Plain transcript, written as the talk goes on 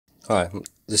Hi,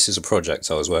 this is a project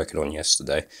I was working on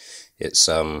yesterday. It's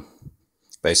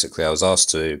basically I was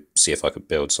asked to see if I could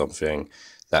build something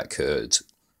that could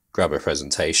grab a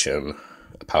presentation,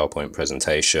 a PowerPoint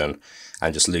presentation,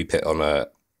 and just loop it on a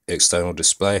external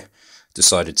display.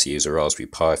 Decided to use a Raspberry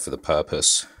Pi for the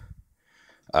purpose,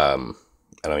 and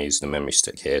I'm using a memory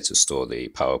stick here to store the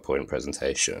PowerPoint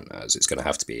presentation, as it's going to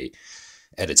have to be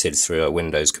edited through a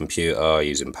Windows computer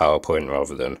using PowerPoint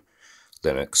rather than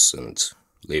Linux and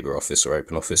LibreOffice or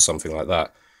OpenOffice, something like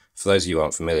that. For those of you who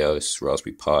aren't familiar, this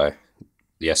Raspberry Pi,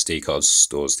 the SD card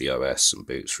stores the OS and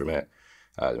boots from it.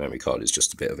 The memory card is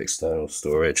just a bit of external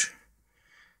storage.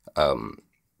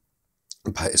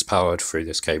 It's powered through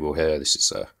this cable here. This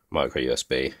is a micro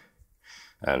USB,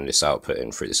 and it's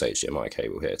outputting through this HDMI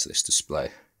cable here to this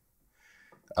display.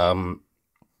 I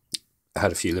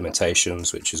had a few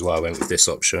limitations, which is why I went with this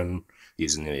option,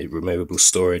 using the removable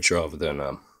storage rather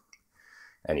than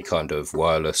any kind of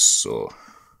wireless or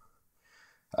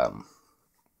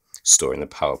storing the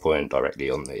PowerPoint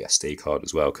directly on the SD card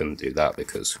as well. Couldn't do that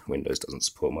because Windows doesn't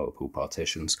support multiple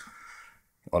partitions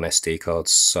on SD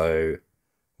cards. So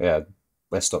yeah,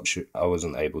 best option, I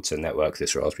wasn't able to network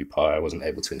this Raspberry Pi. I wasn't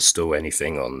able to install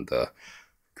anything on the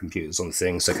computers on the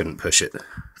thing, so I couldn't push it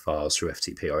files through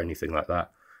FTP or anything like that.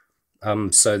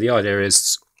 So the idea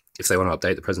is, if they want to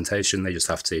update the presentation, they just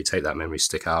have to take that memory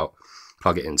stick out,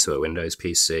 plug it into a Windows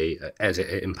PC, edit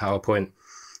it in PowerPoint,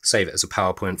 save it as a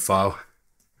PowerPoint file,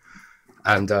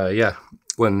 and yeah,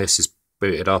 when this is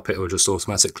booted up, it will just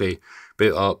automatically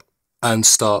boot up and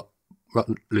start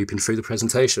looping through the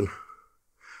presentation.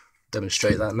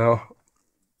 Demonstrate that now.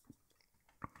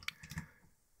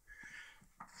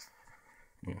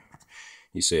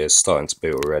 You see it's starting to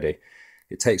boot already.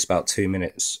 It takes about 2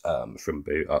 minutes from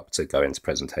boot up to go into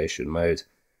presentation mode.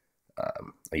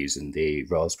 I'm using the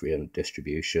Raspberry and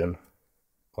distribution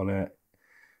on it.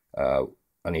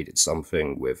 I needed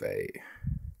something with a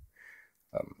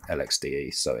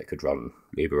LXDE so it could run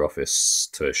LibreOffice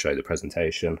to show the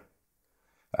presentation.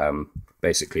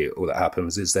 Basically, all that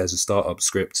happens is there's a startup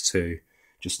script to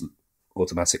just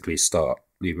automatically start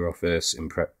LibreOffice,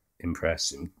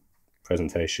 Impress in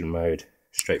presentation mode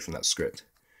straight from that script,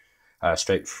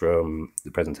 straight from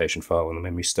the presentation file on the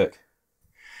memory stick.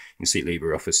 You can see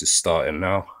LibreOffice is starting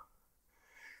now.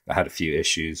 I had a few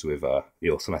issues with the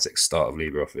automatic start of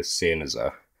LibreOffice, seeing as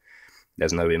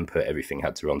there's no input, everything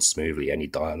had to run smoothly. Any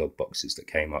dialog boxes that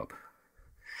came up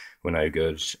were no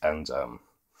good, and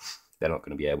they're not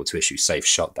going to be able to issue safe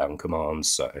shutdown commands,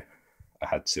 so I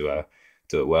had to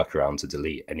do a workaround to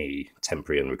delete any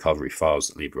temporary and recovery files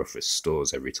that LibreOffice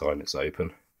stores every time it's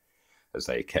open, as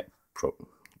they kept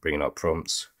bringing up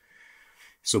prompts.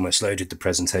 It's almost loaded the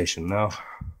presentation now.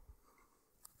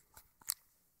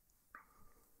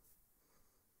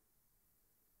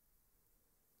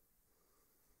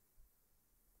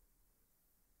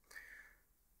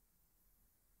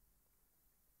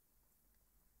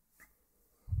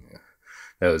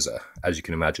 There was, as you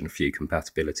can imagine, a few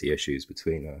compatibility issues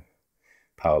between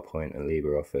PowerPoint and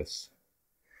LibreOffice.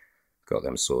 Got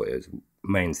them sorted.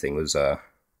 Main thing was,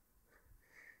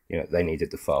 they needed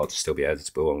the file to still be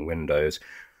editable on Windows,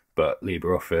 but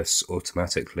LibreOffice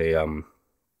automatically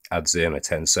adds in a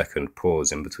 10-second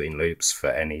pause in between loops for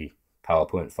any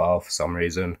PowerPoint file for some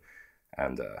reason,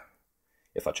 and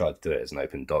if I tried to do it as an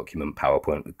open document,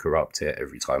 PowerPoint would corrupt it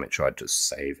every time it tried to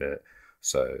save it.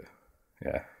 So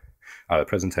yeah. The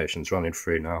presentation's running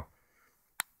through now.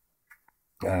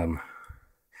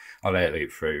 I'll let it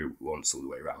loop through once all the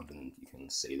way around, and you can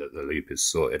see that the loop is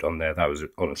sorted on there. That was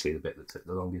honestly the bit that took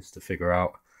the longest to figure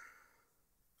out.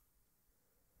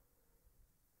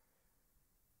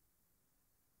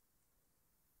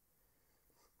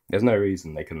 There's no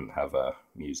reason they couldn't have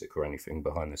music or anything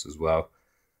behind this as well.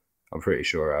 I'm pretty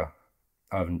sure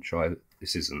I haven't tried.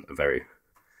 This isn't a very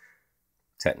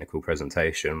technical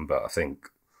presentation, but I think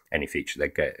any feature they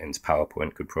get into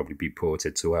PowerPoint could probably be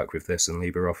ported to work with this in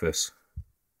LibreOffice.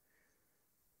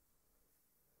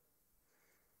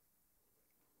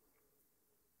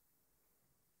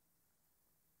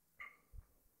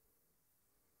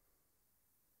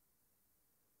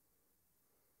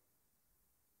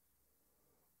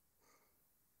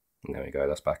 And there we go,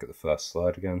 that's back at the first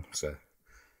slide again. So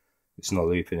it's not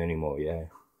looping anymore, yeah.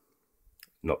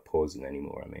 Not pausing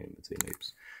anymore, I mean, in between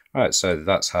loops. Alright, so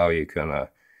that's how you can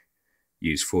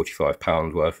use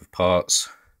 £45 worth of parts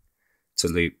to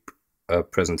loop a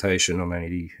presentation on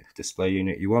any display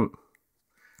unit you want.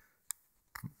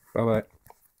 Bye bye.